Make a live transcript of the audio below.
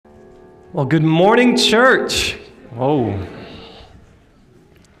Well, good morning, church. Whoa.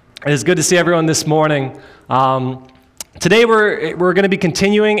 It is good to see everyone this morning. Today we're going to be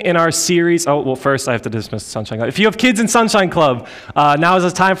continuing in our series. Oh, well, first I have to dismiss Sunshine Club. If you have kids in Sunshine Club, now is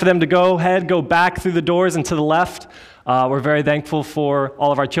the time for them to go back through the doors and to the left. We're very thankful for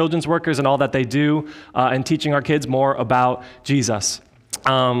all of our children's workers and all that they do in teaching our kids more about Jesus.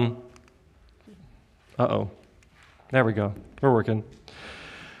 There we go. We're working.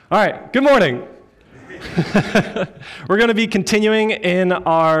 All right, good morning. We're going to be continuing in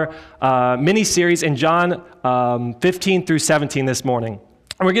our mini-series in John 15 through 17 this morning.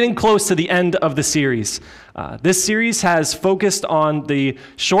 And we're getting close to the end of the series. This series has focused on the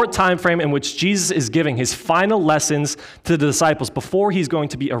short time frame in which Jesus is giving his final lessons to the disciples before he's going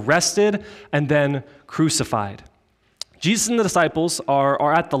to be arrested and then crucified. Jesus and the disciples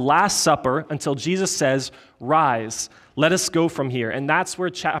are at the Last Supper until Jesus says, "Rise, let us go from here." And that's where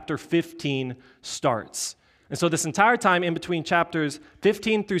chapter 15 starts. And so this entire time in between chapters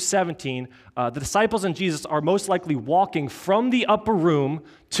 15 through 17, the disciples and Jesus are most likely walking from the upper room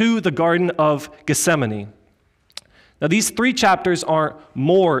to the Garden of Gethsemane. Now, these three chapters aren't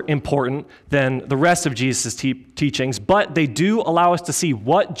more important than the rest of Jesus' teachings, but they do allow us to see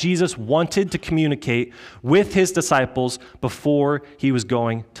what Jesus wanted to communicate with his disciples before he was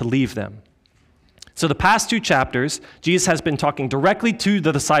going to leave them. So the past two chapters, Jesus has been talking directly to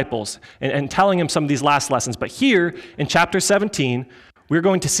the disciples and telling them some of these last lessons. But here in chapter 17, we're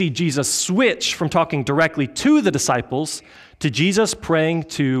going to see Jesus switch from talking directly to the disciples to Jesus praying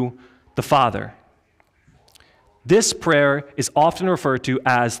to the Father. This prayer is often referred to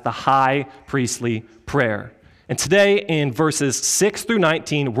as the high priestly prayer. And today in verses 6 through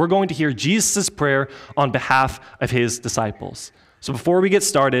 19, we're going to hear Jesus' prayer on behalf of his disciples. So before we get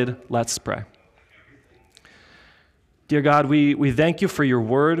started, let's pray. Dear God, we thank you for your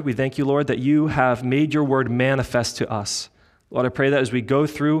word. We thank you, Lord, that you have made your word manifest to us. Lord, I pray that as we go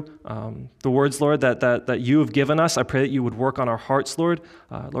through the words, Lord, that you have given us, I pray that you would work on our hearts, Lord.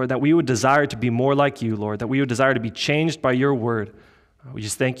 Lord, that we would desire to be more like you, Lord, that we would desire to be changed by your word. We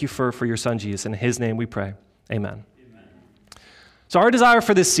just thank you for your son, Jesus. In his name we pray. Amen. So our desire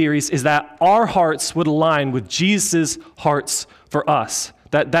for this series is that our hearts would align with Jesus' hearts for us.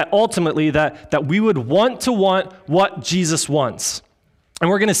 That ultimately, that we would want what Jesus wants. And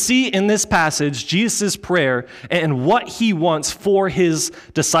we're going to see in this passage Jesus' prayer and what he wants for his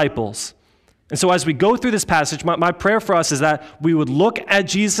disciples. And so as we go through this passage, my prayer for us is that we would look at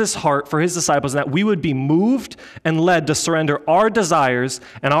Jesus' heart for his disciples and that we would be moved and led to surrender our desires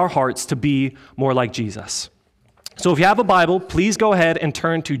and our hearts to be more like Jesus. So if you have a Bible, please go ahead and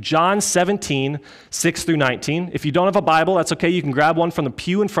turn to John 17, 6 through 19. If you don't have a Bible, that's okay. You can grab one from the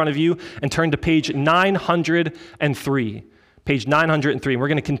pew in front of you and turn to page 903. Page 903. And we're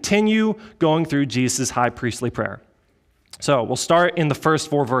going to continue going through Jesus' high priestly prayer. So we'll start in the first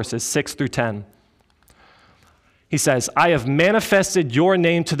four verses, 6 through 10. He says, "I have manifested your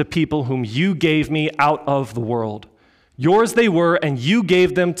name to the people whom you gave me out of the world. Yours they were, and you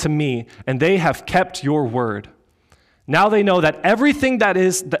gave them to me, and they have kept your word. Now they know that everything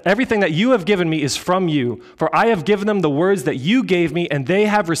that you have given me is from you, for I have given them the words that you gave me, and they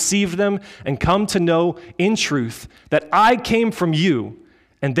have received them and come to know in truth that I came from you,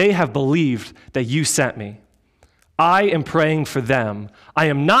 and they have believed that you sent me. I am praying for them. I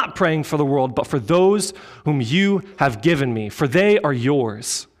am not praying for the world, but for those whom you have given me, for they are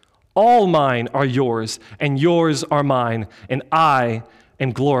yours. All mine are yours, and yours are mine, and I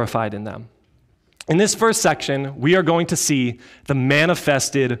am glorified in them." In this first section, we are going to see the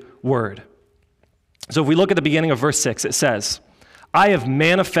manifested word. So if we look at the beginning of verse 6, it says, "I have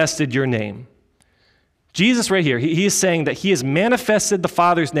manifested your name." Jesus right here, he is saying that he has manifested the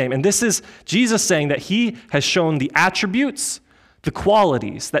Father's name. And this is Jesus saying that he has shown the attributes, the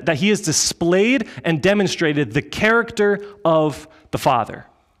qualities, that he has displayed and demonstrated the character of the Father.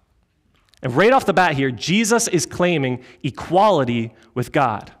 And right off the bat here, Jesus is claiming equality with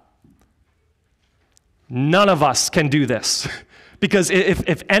God. None of us can do this. Because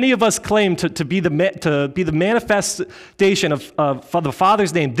if any of us claim to be the manifestation of the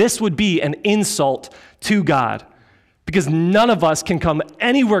Father's name, this would be an insult to God. Because none of us can come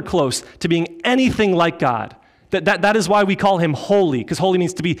anywhere close to being anything like God. That is why we call him holy, because holy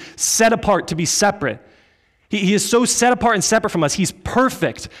means to be set apart, to be separate. He is so set apart and separate from us. He's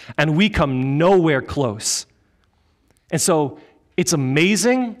perfect, and we come nowhere close. And so it's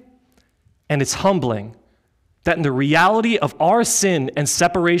amazing and it's humbling that in the reality of our sin and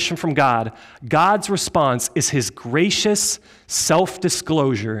separation from God, God's response is his gracious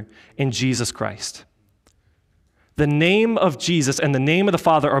self-disclosure in Jesus Christ. The name of Jesus and the name of the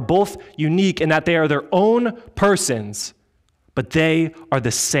Father are both unique in that they are their own persons, but they are the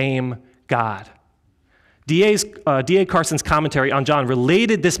same God. D.A. Carson's commentary on John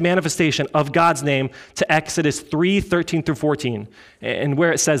related this manifestation of God's name to Exodus 3:13 through 14, and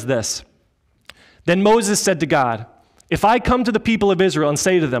where it says this: Then Moses said to God, if I come to the people of Israel and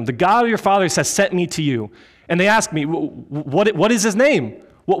say to them, the God of your fathers has sent me to you, and they ask me, what is his name?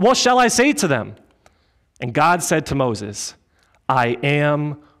 What shall I say to them? And God said to Moses, I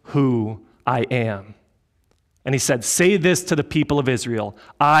am who I am. And he said, say this to the people of Israel,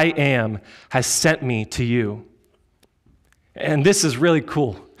 I am has sent me to you. And this is really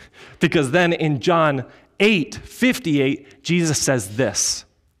cool, because then in John 8:58, Jesus says this: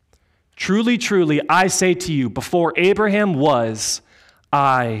 truly, truly, I say to you, before Abraham was,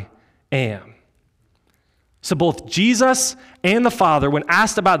 I am. So both Jesus and the Father, when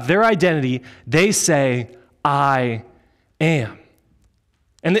asked about their identity, they say, I am.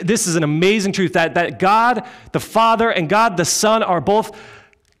 And this is an amazing truth, that God the Father and God the Son are both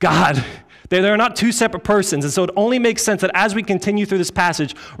God. They're not two separate persons. And so it only makes sense that as we continue through this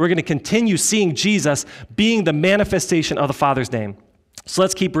passage, we're going to continue seeing Jesus being the manifestation of the Father's name. So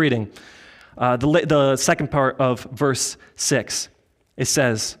let's keep reading. The second part of verse 6. It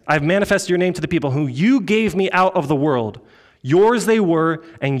says, I have manifested your name to the people who you gave me out of the world. Yours they were,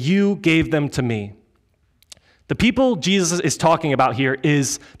 and you gave them to me. The people Jesus is talking about here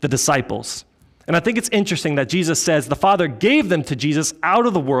is the disciples. And I think it's interesting that Jesus says the Father gave them to Jesus out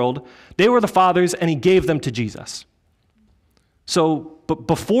of the world. They were the Father's, and he gave them to Jesus. So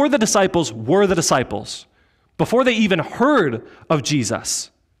before the disciples were the disciples, before they even heard of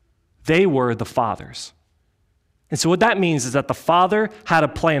Jesus, they were the Father's. And so what that means is that the Father had a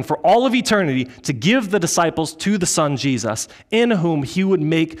plan for all of eternity to give the disciples to the Son, Jesus, in whom he would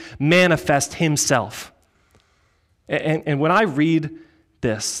make manifest himself. And when I read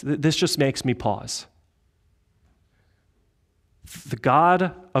this just makes me pause. The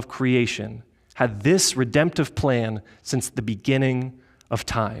God of creation had this redemptive plan since the beginning of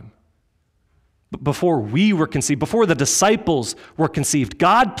time. Before we were conceived, before the disciples were conceived,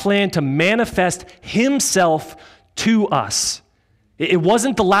 God planned to manifest himself to us. It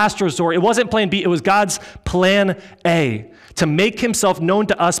wasn't the last resort. It wasn't plan B. It was God's plan A, to make himself known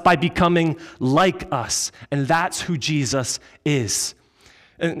to us by becoming like us. And that's who Jesus is.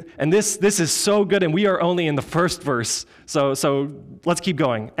 And this is so good, and we are only in the first verse. So let's keep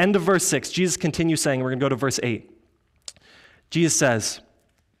going. End of verse 6. Jesus continues saying, we're going to go to verse 8. Jesus says,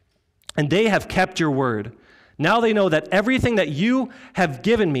 and they have kept your word. Now they know that everything that you have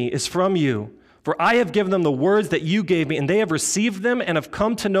given me is from you. For I have given them the words that you gave me, and they have received them and have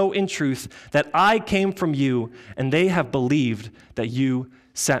come to know in truth that I came from you, and they have believed that you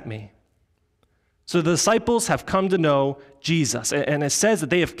sent me. So the disciples have come to know Jesus, and it says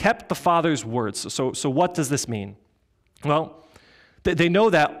that they have kept the Father's words. So what does this mean? Well, they know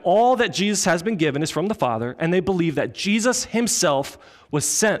that all that Jesus has been given is from the Father, and they believe that Jesus himself was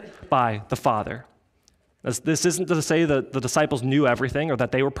sent by the Father. This isn't to say that the disciples knew everything or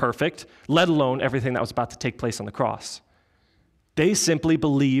that they were perfect, let alone everything that was about to take place on the cross. They simply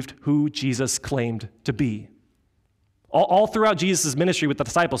believed who Jesus claimed to be. All throughout Jesus' ministry with the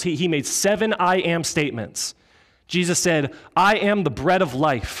disciples, he made 7 I am statements. Jesus said, I am the bread of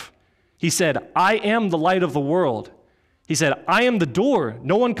life. He said, I am the light of the world. He said, I am the door.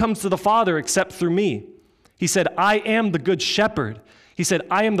 No one comes to the Father except through me. He said, I am the good shepherd. He said,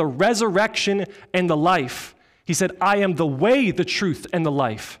 I am the resurrection and the life. He said, I am the way, the truth, and the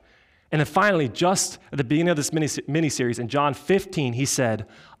life. And then finally, just at the beginning of this mini-series, in John 15, he said,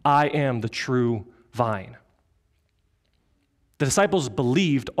 I am the true vine. The disciples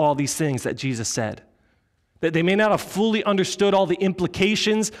believed all these things that Jesus said. That they may not have fully understood all the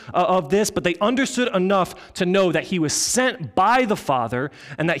implications of this, but they understood enough to know that he was sent by the Father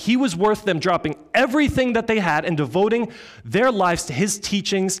and that he was worth them dropping everything that they had and devoting their lives to his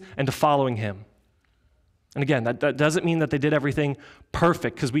teachings and to following him. And again, that doesn't mean that they did everything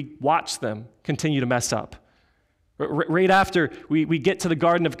perfect, because we watch them continue to mess up. Right after we get to the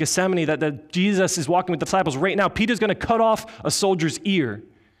Garden of Gethsemane, that Jesus is walking with the disciples, right now, Peter's going to cut off a soldier's ear.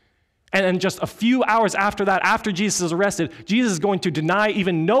 And just a few hours after that, after Jesus is arrested, Jesus is going to deny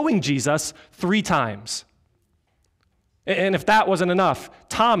even knowing Jesus 3 times. And if that wasn't enough,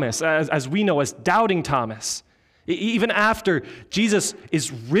 Thomas, as we know as doubting Thomas, even after Jesus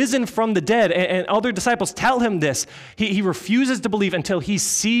is risen from the dead and other disciples tell him this, he refuses to believe until he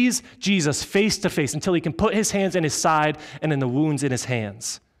sees Jesus face to face, until he can put his hands in his side and in the wounds in his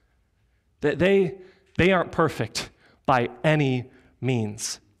hands. They aren't perfect by any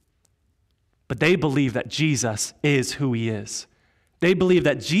means. but they believe that Jesus is who he is. They believe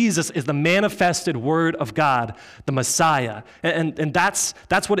that Jesus is the manifested word of God, the Messiah. And that's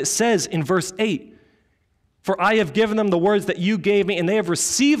what it says in verse 8. For I have given them the words that you gave me, and they have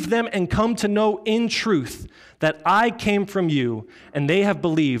received them and come to know in truth that I came from you, and they have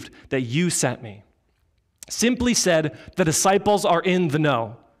believed that you sent me. Simply said, the disciples are in the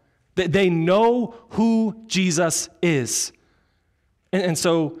know. They know who Jesus is. And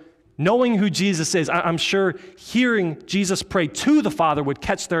so knowing who Jesus is, I'm sure hearing Jesus pray to the Father would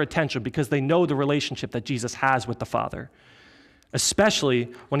catch their attention because they know the relationship that Jesus has with the Father, especially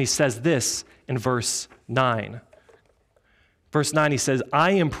when he says this in verse 9. Verse 9, he says,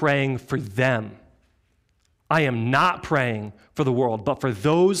 I am praying for them. I am not praying for the world, but for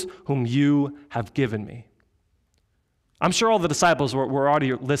those whom you have given me. I'm sure all the disciples were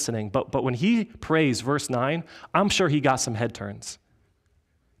already listening, but when he prays verse 9, I'm sure he got some head turns.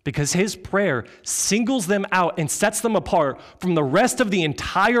 Because his prayer singles them out and sets them apart from the rest of the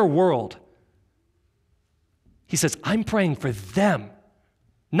entire world. He says, I'm praying for them,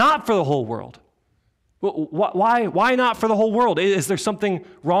 not for the whole world. Why not for the whole world? Is there something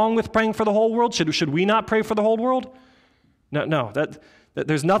wrong with praying for the whole world? Should we not pray for the whole world? No,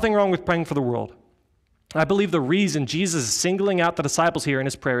 there's nothing wrong with praying for the world. I believe the reason Jesus is singling out the disciples here in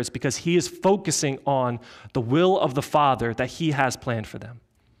his prayer is because he is focusing on the will of the Father that he has planned for them.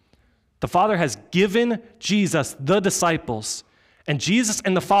 The Father has given Jesus the disciples, and Jesus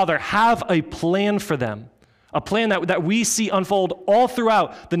and the Father have a plan for them, a plan that we see unfold all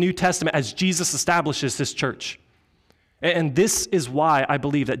throughout the New Testament as Jesus establishes his church. And this is why I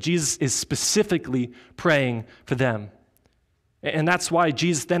believe that Jesus is specifically praying for them. And that's why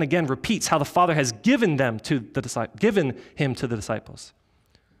Jesus then again repeats how the Father has given him to the disciples.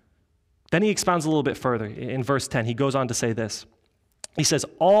 Then he expounds a little bit further. In verse 10, he goes on to say this. He says,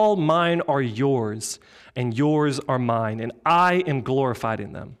 all mine are yours, and yours are mine, and I am glorified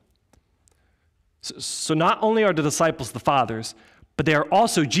in them. So not only are the disciples the Father's, but they are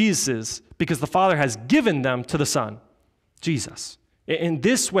also Jesus's, because the Father has given them to the Son, Jesus. In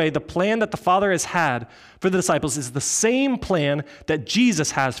this way, the plan that the Father has had for the disciples is the same plan that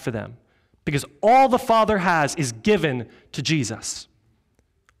Jesus has for them, because all the Father has is given to Jesus.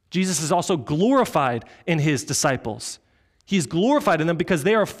 Jesus is also glorified in his disciples. He is glorified in them because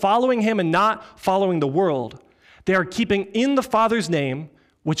they are following him and not following the world. They are keeping in the Father's name,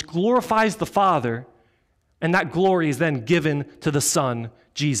 which glorifies the Father, and that glory is then given to the Son,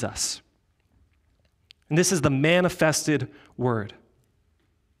 Jesus. And this is the manifested word.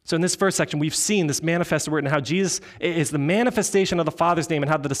 So in this first section, we've seen this manifested word and how Jesus is the manifestation of the Father's name and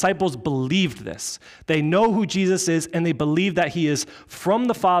how the disciples believed this. They know who Jesus is, and they believe that he is from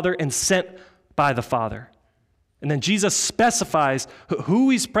the Father and sent by the Father. And then Jesus specifies who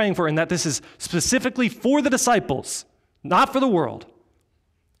he's praying for and that this is specifically for the disciples, not for the world.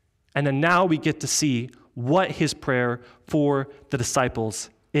 And then now we get to see what his prayer for the disciples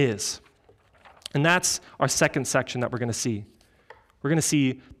is. And that's our second section that we're going to see. We're going to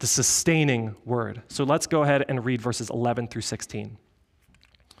see the sustaining word. So let's go ahead and read verses 11 through 16.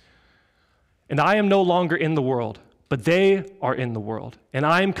 And I am no longer in the world, but they are in the world. And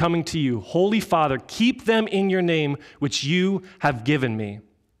I am coming to you. Holy Father, keep them in your name, which you have given me,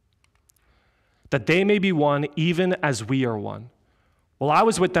 that they may be one, even as we are one. While I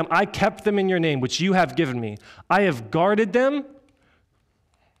was with them, I kept them in your name, which you have given me. I have guarded them,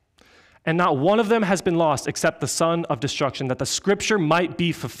 and not one of them has been lost except the son of destruction, that the scripture might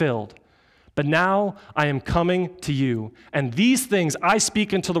be fulfilled. But now I am coming to you, and these things I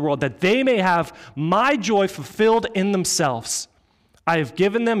speak into the world, that they may have my joy fulfilled in themselves. I have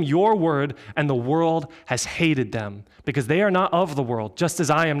given them your word, and the world has hated them, because they are not of the world, just as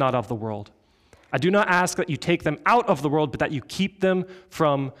I am not of the world. I do not ask that you take them out of the world, but that you keep them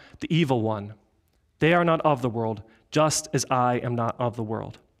from the evil one. They are not of the world, just as I am not of the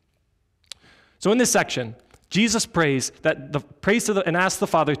world. So in this section, Jesus prays and asks the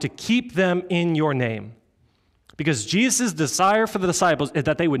Father to keep them in your name. Because Jesus' desire for the disciples is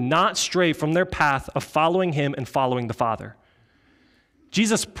that they would not stray from their path of following him and following the Father.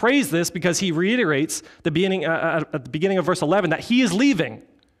 Jesus prays this because he reiterates at the beginning of verse 11 that he is leaving.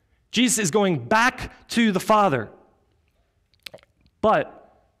 Jesus is going back to the Father.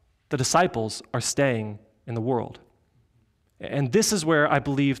 But the disciples are staying in the world. And this is where I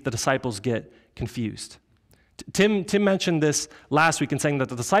believe the disciples get confused. Tim mentioned this last week in saying that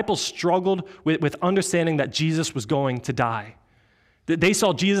the disciples struggled with understanding that Jesus was going to die. They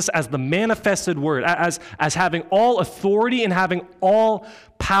saw Jesus as the manifested word, as having all authority and having all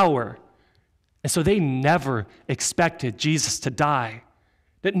power. And so they never expected Jesus to die.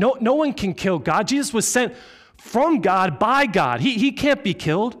 That no one can kill God. Jesus was sent from God by God. He can't be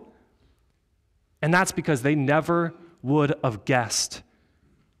killed. And that's because they never would have guessed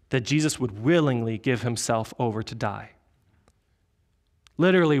that Jesus would willingly give himself over to die.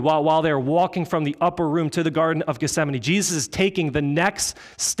 Literally, while they're walking from the upper room to the Garden of Gethsemane, Jesus is taking the next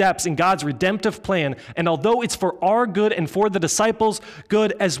steps in God's redemptive plan. And although it's for our good and for the disciples'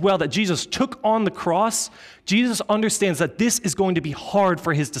 good as well that Jesus took on the cross, Jesus understands that this is going to be hard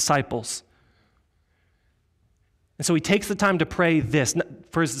for his disciples. And so he takes the time to pray this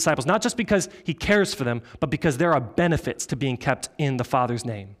for his disciples, not just because he cares for them, but because there are benefits to being kept in the Father's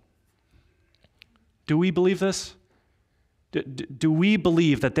name. Do we believe this? Do we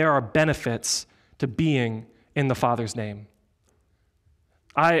believe that there are benefits to being in the Father's name?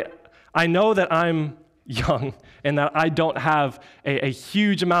 I know that I'm young and that I don't have a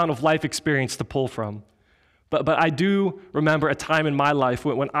huge amount of life experience to pull from, but I do remember a time in my life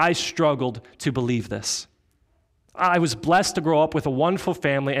when I struggled to believe this. I was blessed to grow up with a wonderful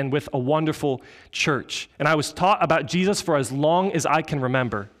family and with a wonderful church, and I was taught about Jesus for as long as I can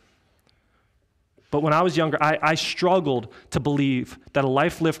remember. But when I was younger, I struggled to believe that a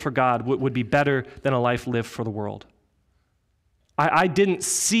life lived for God would be better than a life lived for the world. I didn't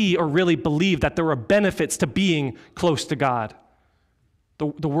see or really believe that there were benefits to being close to God.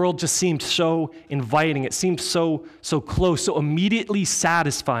 The world just seemed so inviting. It seemed so close, so immediately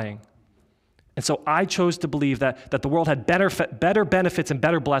satisfying. And so I chose to believe that the world had better benefits and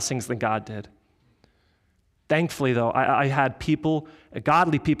better blessings than God did. Thankfully, though, I had people,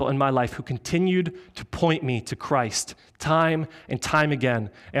 godly people in my life who continued to point me to Christ time and time again.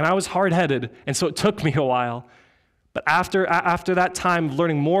 And I was hard-headed, and so it took me a while. But after that time of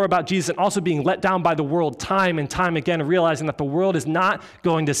learning more about Jesus and also being let down by the world time and time again and realizing that the world is not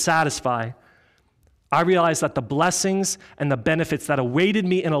going to satisfy, I realized that the blessings and the benefits that awaited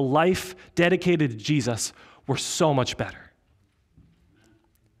me in a life dedicated to Jesus were so much better.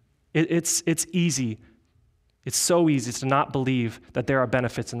 It's easy. It's so easy to not believe that there are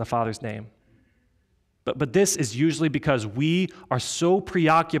benefits in the Father's name. But this is usually because we are so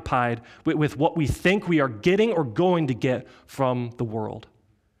preoccupied with what we think we are getting or going to get from the world.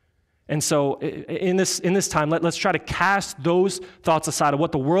 And so in this time, let's try to cast those thoughts aside of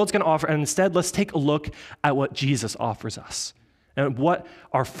what the world's going to offer, and instead let's take a look at what Jesus offers us and what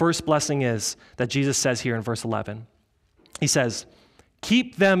our first blessing is that Jesus says here in verse 11. He says,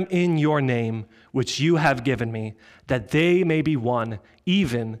 "Keep them in your name, which you have given me, that they may be one,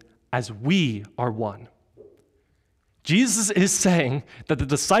 even as we are one." Jesus is saying that the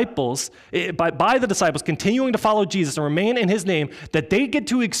disciples, by the disciples continuing to follow Jesus and remain in his name, that they get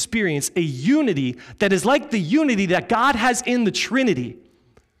to experience a unity that is like the unity that God has in the Trinity.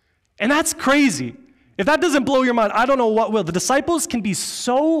 And that's crazy. If that doesn't blow your mind, I don't know what will. The disciples can be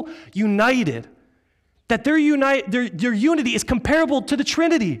so united that their unity is comparable to the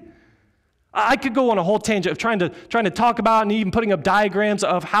Trinity. I could go on a whole tangent of trying to talk about and even putting up diagrams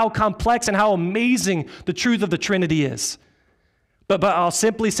of how complex and how amazing the truth of the Trinity is. But I'll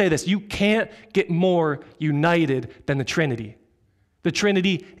simply say this: you can't get more united than the Trinity. The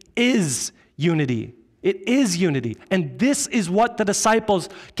Trinity is unity. It is unity. And this is what the disciples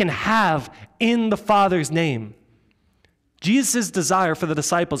can have in the Father's name. Jesus' desire for the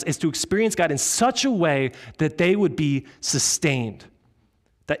disciples is to experience God in such a way that they would be sustained.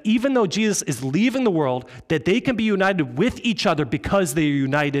 That even though Jesus is leaving the world, that they can be united with each other because they are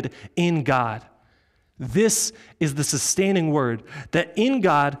united in God. This is the sustaining word, that in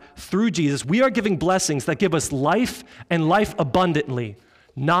God, through Jesus, we are giving blessings that give us life and life abundantly,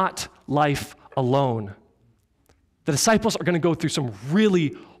 not life alone. The disciples are going to go through some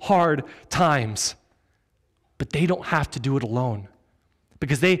really hard times, but they don't have to do it alone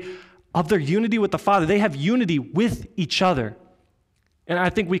because of their unity with the Father, they have unity with each other. And I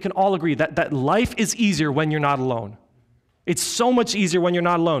think we can all agree that life is easier when you're not alone. It's so much easier when you're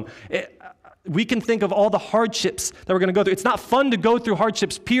not alone. We can think of all the hardships that we're going to go through. It's not fun to go through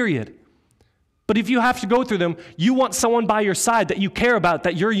hardships, period. But if you have to go through them, you want someone by your side that you care about,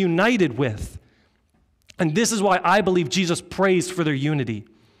 that you're united with. And this is why I believe Jesus prays for their unity,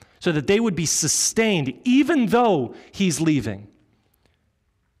 so that they would be sustained even though he's leaving.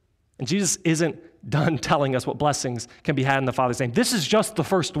 And Jesus isn't done telling us what blessings can be had in the Father's name. This is just the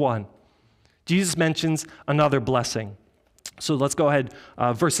first one. Jesus mentions another blessing. So let's go ahead,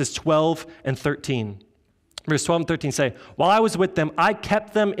 verses 12 and 13. Verse 12 and 13 say, "While I was with them, I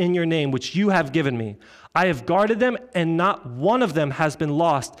kept them in your name, which you have given me. I have guarded them, and not one of them has been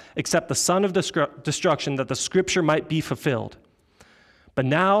lost, except the son of destruction, that the scripture might be fulfilled. But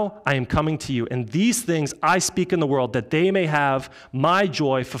now I am coming to you, and these things I speak in the world, that they may have my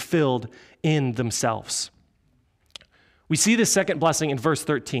joy fulfilled in themselves. We see this second blessing in verse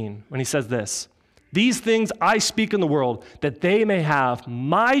 13 when he says this, these things I speak in the world, that they may have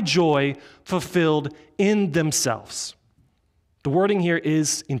my joy fulfilled in themselves. The wording here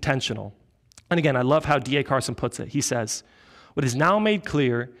is intentional. And again, I love how D.A. Carson puts it. He says, what is now made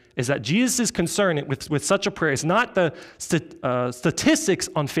clear is that Jesus' concern with such a prayer is not the statistics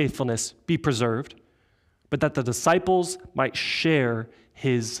on faithfulness be preserved, but that the disciples might share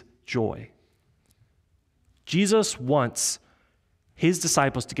his joy. Jesus wants his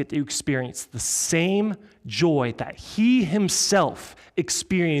disciples to get to experience the same joy that he himself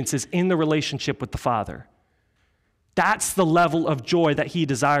experiences in the relationship with the Father. That's the level of joy that he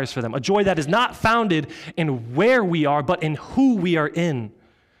desires for them, a joy that is not founded in where we are, but in who we are in.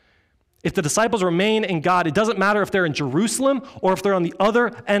 If the disciples remain in God, it doesn't matter if they're in Jerusalem or if they're on the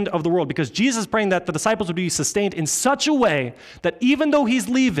other end of the world, because Jesus is praying that the disciples would be sustained in such a way that even though he's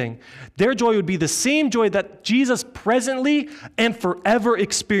leaving, their joy would be the same joy that Jesus presently and forever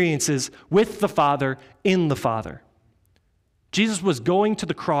experiences with the Father in the Father. Jesus was going to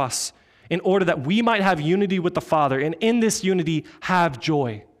the cross in order that we might have unity with the Father, and in this unity have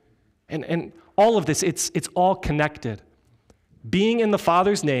joy. And all of this, it's all connected. Being in the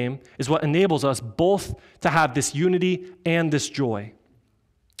Father's name is what enables us both to have this unity and this joy.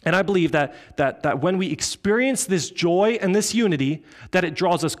 And I believe that when we experience this joy and this unity, that it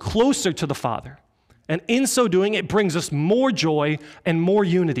draws us closer to the Father. And in so doing, it brings us more joy and more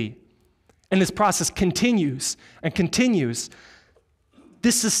unity. And this process continues and continues.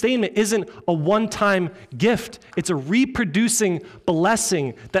 This sustainment isn't a one-time gift. It's a reproducing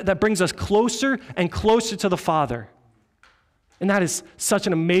blessing that brings us closer and closer to the Father. And that is such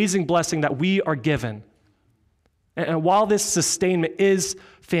an amazing blessing that we are given. And while this sustainment is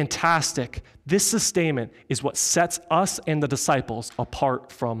fantastic, this sustainment is what sets us and the disciples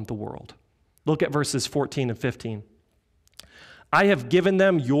apart from the world. Look at verses 14 and 15. I have given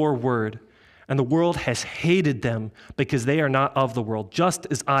them your word, and the world has hated them because they are not of the world, just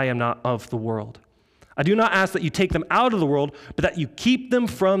as I am not of the world. I do not ask that you take them out of the world, but that you keep them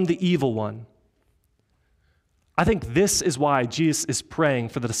from the evil one. I think this is why Jesus is praying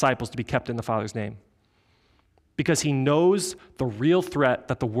for the disciples to be kept in the Father's name, because he knows the real threat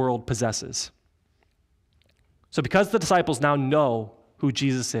that the world possesses. So because the disciples now know who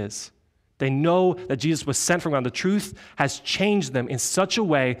Jesus is, they know that Jesus was sent from God, the truth has changed them in such a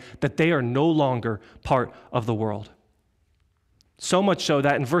way that they are no longer part of the world. So much so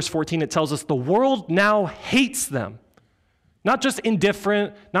that in verse 14 it tells us the world now hates them. Not just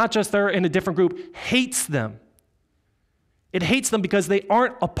indifferent, not just they're in a different group, hates them. It hates them because they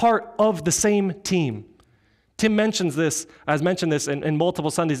aren't a part of the same team. Tim mentioned this in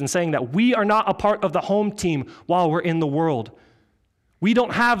multiple Sundays in saying that we are not a part of the home team while we're in the world. We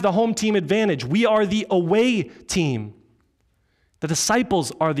don't have the home team advantage. We are the away team. The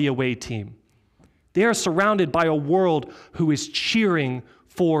disciples are the away team. They are surrounded by a world who is cheering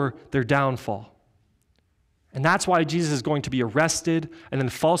for their downfall. And that's why Jesus is going to be arrested and then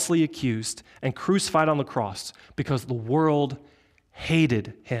falsely accused and crucified on the cross, because the world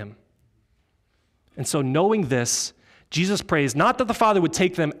hated him. And so knowing this, Jesus prays not that the Father would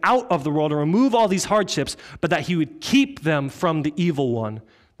take them out of the world and remove all these hardships, but that he would keep them from the evil one,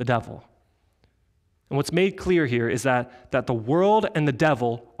 the devil. And what's made clear here is that the world and the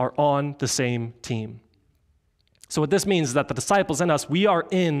devil are on the same team. So what this means is that the disciples and us, we are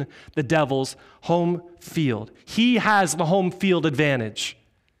in the devil's home field. He has the home field advantage.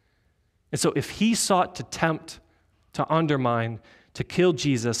 And so if he sought to tempt, to undermine, to kill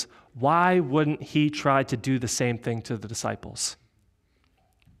Jesus, why wouldn't he try to do the same thing to the disciples?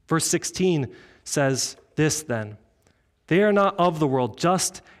 Verse 16 says this then, they are not of the world,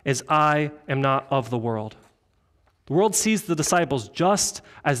 just as I am not of the world. The world sees the disciples just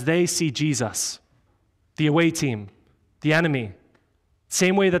as they see Jesus, the away team, the enemy,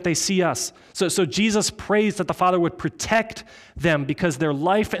 same way that they see us. So Jesus prays that the Father would protect them because their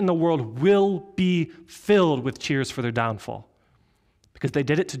life in the world will be filled with cheers for their downfall. Because they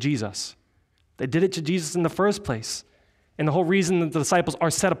did it to Jesus. They did it to Jesus in the first place. And the whole reason that the disciples are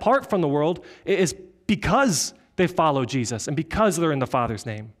set apart from the world is because they follow Jesus and because they're in the Father's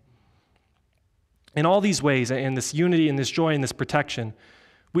name. In all these ways, in this unity, in this joy, in this protection,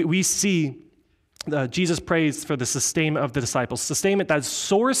 we see Jesus prays for the sustainment of the disciples, sustainment that is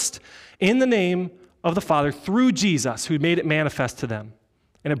sourced in the name of the Father through Jesus, who made it manifest to them.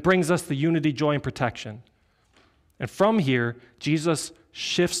 And it brings us the unity, joy, and protection. And from here, Jesus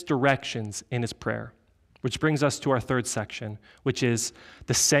shifts directions in his prayer. Which brings us to our third section, which is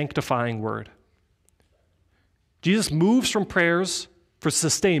the sanctifying word. Jesus moves from prayers for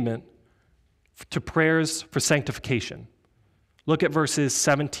sustainment to prayers for sanctification. Look at verses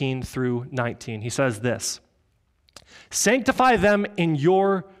 17 through 19. He says this, sanctify them in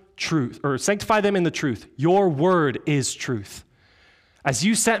your truth, or sanctify them in the truth. Your word is truth. As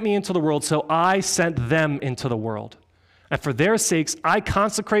you sent me into the world, so I sent them into the world. And for their sakes, I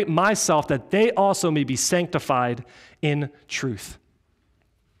consecrate myself that they also may be sanctified in truth.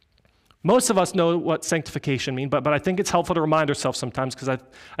 Most of us know what sanctification means, but I think it's helpful to remind ourselves sometimes because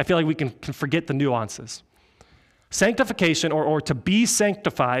I feel like we can forget the nuances. Sanctification, or to be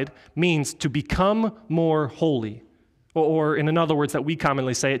sanctified, means to become more holy, or in other words that we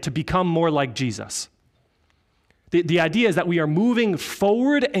commonly say it, to become more like Jesus. The idea is that we are moving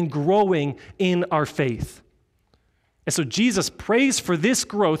forward and growing in our faith. And so Jesus prays for this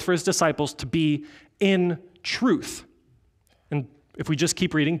growth for his disciples to be in truth. And if we just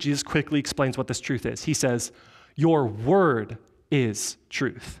keep reading, Jesus quickly explains what this truth is. He says, your word is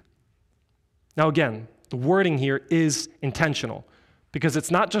truth. Now again, the wording here is intentional because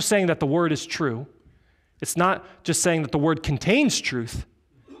it's not just saying that the word is true. It's not just saying that the word contains truth,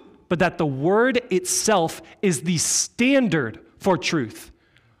 but that the word itself is the standard for truth.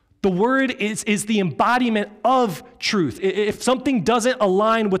 The word is the embodiment of truth. If something doesn't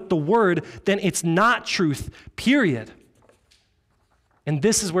align with the word, then it's not truth, period. And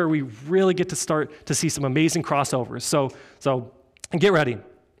this is where we really get to start to see some amazing crossovers. So get ready.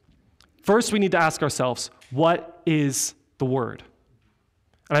 First, we need to ask ourselves, what is the word?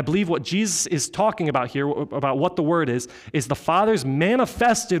 And I believe what Jesus is talking about here, about what the word is the Father's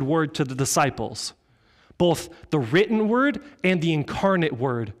manifested word to the disciples, both the written word and the incarnate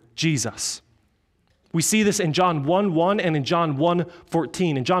word, Jesus. We see this in John 1:1 and in John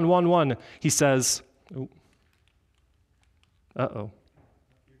 1:14. In John 1:1, he says, oh,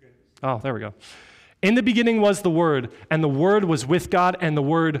 there we go. In the beginning was the Word, and the Word was with God, and the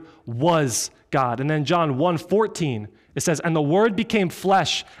Word was God. And then John 1:14, it says, and the Word became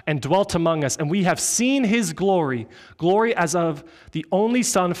flesh and dwelt among us, and we have seen his glory, glory as of the only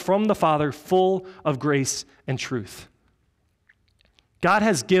Son from the Father, full of grace and truth. God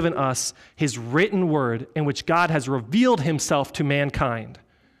has given us his written word in which God has revealed himself to mankind.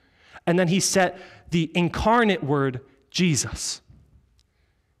 And then he set the incarnate word, Jesus,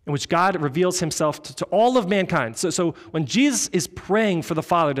 in which God reveals himself to all of mankind. So when Jesus is praying for the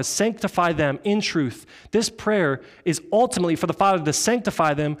Father to sanctify them in truth, this prayer is ultimately for the Father to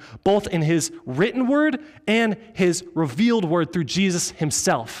sanctify them both in his written word and his revealed word through Jesus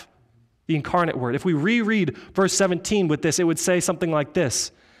himself, the incarnate word. If we reread verse 17 with this, it would say something like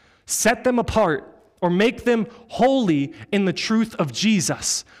this: set them apart or make them holy in the truth of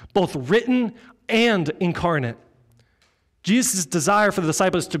Jesus, both written and incarnate. Jesus' desire for the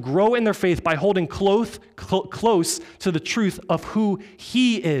disciples to grow in their faith by holding close to the truth of who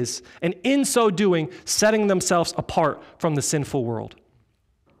he is, and in so doing, setting themselves apart from the sinful world.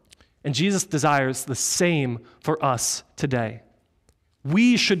 And Jesus desires the same for us today.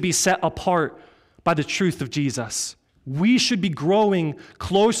 We should be set apart by the truth of Jesus. We should be growing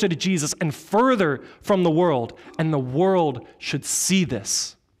closer to Jesus and further from the world, and the world should see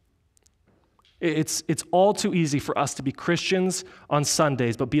this. It's all too easy for us to be Christians on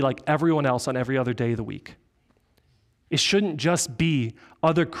Sundays, but be like everyone else on every other day of the week. It shouldn't just be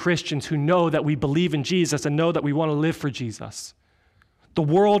other Christians who know that we believe in Jesus and know that we want to live for Jesus. The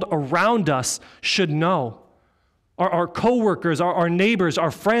world around us should know. Our coworkers, our neighbors, our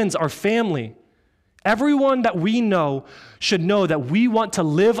friends, our family. Everyone that we know should know that we want to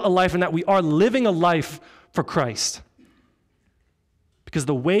live a life and that we are living a life for Christ. Because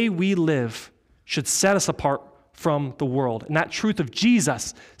the way we live should set us apart from the world. And that truth of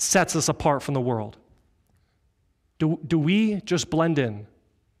Jesus sets us apart from the world. Do we just blend in?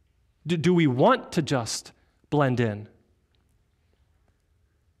 Do we want to just blend in?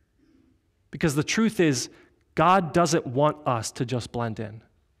 Because the truth is, God doesn't want us to just blend in.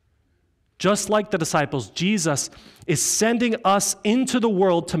 Just like the disciples, Jesus is sending us into the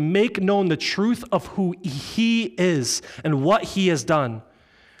world to make known the truth of who he is and what he has done.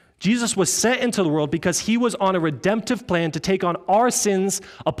 Jesus was sent into the world because he was on a redemptive plan to take on our sins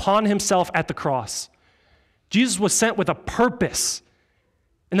upon himself at the cross. Jesus was sent with a purpose.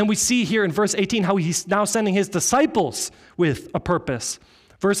 And then we see here in verse 18 how he's now sending his disciples with a purpose.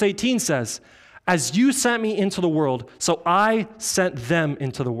 Verse 18 says, as you sent me into the world, so I sent them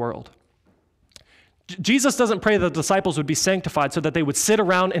into the world. Jesus doesn't pray that the disciples would be sanctified so that they would sit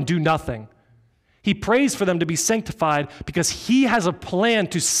around and do nothing. He prays for them to be sanctified because he has a plan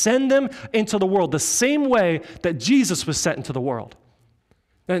to send them into the world the same way that Jesus was sent into the world.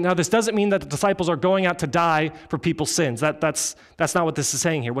 Now, this doesn't mean that the disciples are going out to die for people's sins. That's not what this is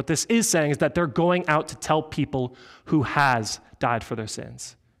saying here. What this is saying is that they're going out to tell people who has died for their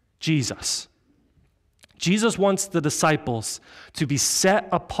sins. Jesus. Jesus wants the disciples to be set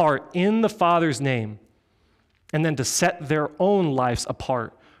apart in the Father's name and then to set their own lives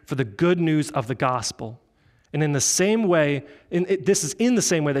apart for the good news of the gospel. And in the same way, this is in the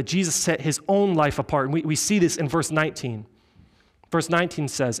same way that Jesus set his own life apart. And we see this in verse 19. Verse 19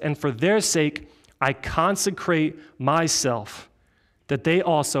 says, "And for their sake I consecrate myself, that they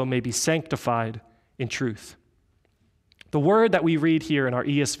also may be sanctified in truth." The word that we read here in our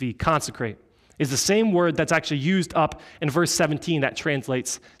ESV, consecrate, is the same word that's actually used up in verse 17 that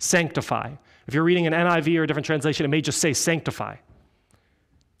translates sanctify. If you're reading an NIV or a different translation, it may just say sanctify.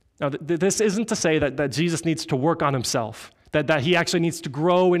 Now, this isn't to say that Jesus needs to work on himself, that he actually needs to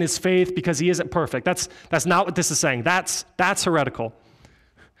grow in his faith because he isn't perfect. That's not what this is saying. That's heretical.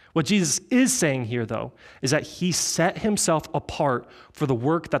 What Jesus is saying here, though, is that he set himself apart for the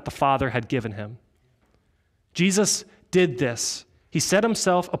work that the Father had given him. Jesus did this. He set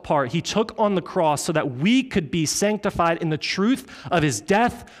himself apart. He took on the cross so that we could be sanctified in the truth of his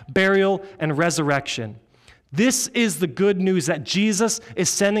death, burial, and resurrection. This is the good news that Jesus is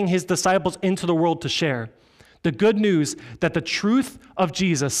sending his disciples into the world to share. The good news that the truth of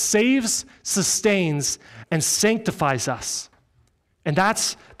Jesus saves, sustains, and sanctifies us. And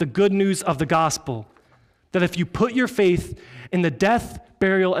that's the good news of the gospel. That if you put your faith in the death,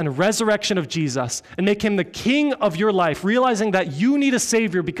 burial, and resurrection of Jesus and make him the king of your life, realizing that you need a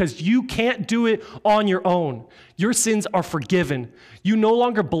Savior because you can't do it on your own, your sins are forgiven. You no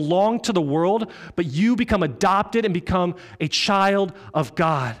longer belong to the world, but you become adopted and become a child of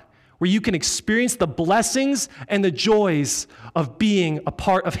God, where you can experience the blessings and the joys of being a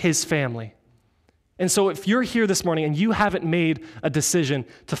part of his family. And so if you're here this morning and you haven't made a decision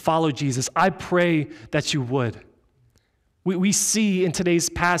to follow Jesus, I pray that you would. We see in today's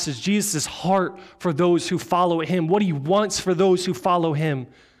passage Jesus' heart for those who follow him, what he wants for those who follow him.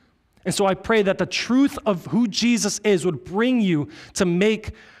 And so I pray that the truth of who Jesus is would bring you to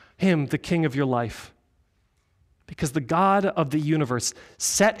make him the king of your life. Because the God of the universe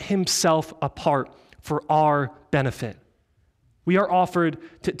set himself apart for our benefit. We are offered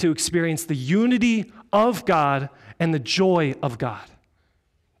to experience the unity of God and the joy of God.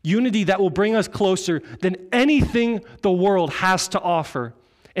 Unity that will bring us closer than anything the world has to offer,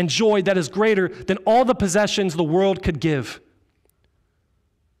 and joy that is greater than all the possessions the world could give.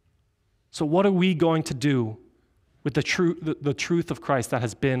 So what are we going to do with the truth of Christ that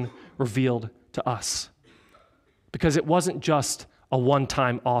has been revealed to us? Because it wasn't just a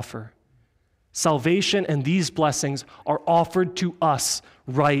one-time offer. Salvation and these blessings are offered to us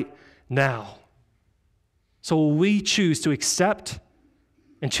right now. So will we choose to accept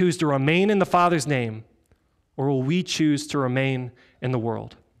and choose to remain in the Father's name, or will we choose to remain in the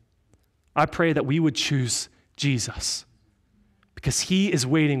world? I pray that we would choose Jesus, because he is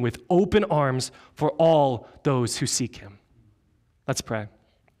waiting with open arms for all those who seek him. Let's pray.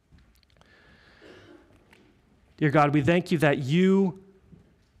 Dear God, we thank you that you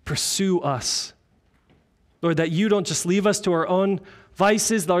pursue us. Lord, that you don't just leave us to our own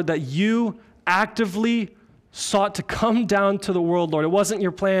vices, Lord, that you actively sought to come down to the world, Lord. It wasn't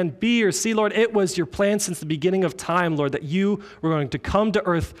your plan B or C, Lord. It was your plan since the beginning of time, Lord, that you were going to come to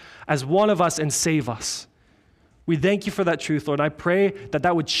earth as one of us and save us. We thank you for that truth, Lord. I pray that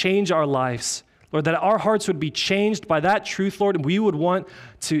that would change our lives, Lord, that our hearts would be changed by that truth, Lord, and we would want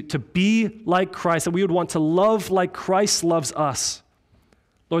to be like Christ, that we would want to love like Christ loves us.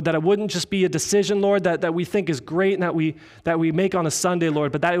 Lord, that it wouldn't just be a decision, Lord, that we think is great and that we make on a Sunday,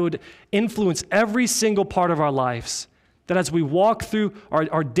 Lord, but that it would influence every single part of our lives. That as we walk through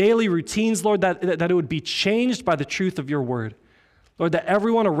our daily routines, Lord, that it would be changed by the truth of your word. Lord, that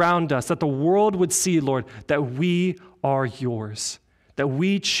everyone around us, that the world would see, Lord, that we are yours, that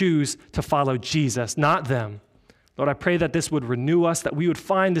we choose to follow Jesus, not them. Lord, I pray that this would renew us, that we would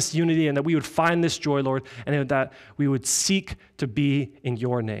find this unity and that we would find this joy, Lord, and that we would seek to be in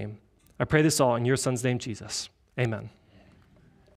your name. I pray this all in your Son's name, Jesus. Amen.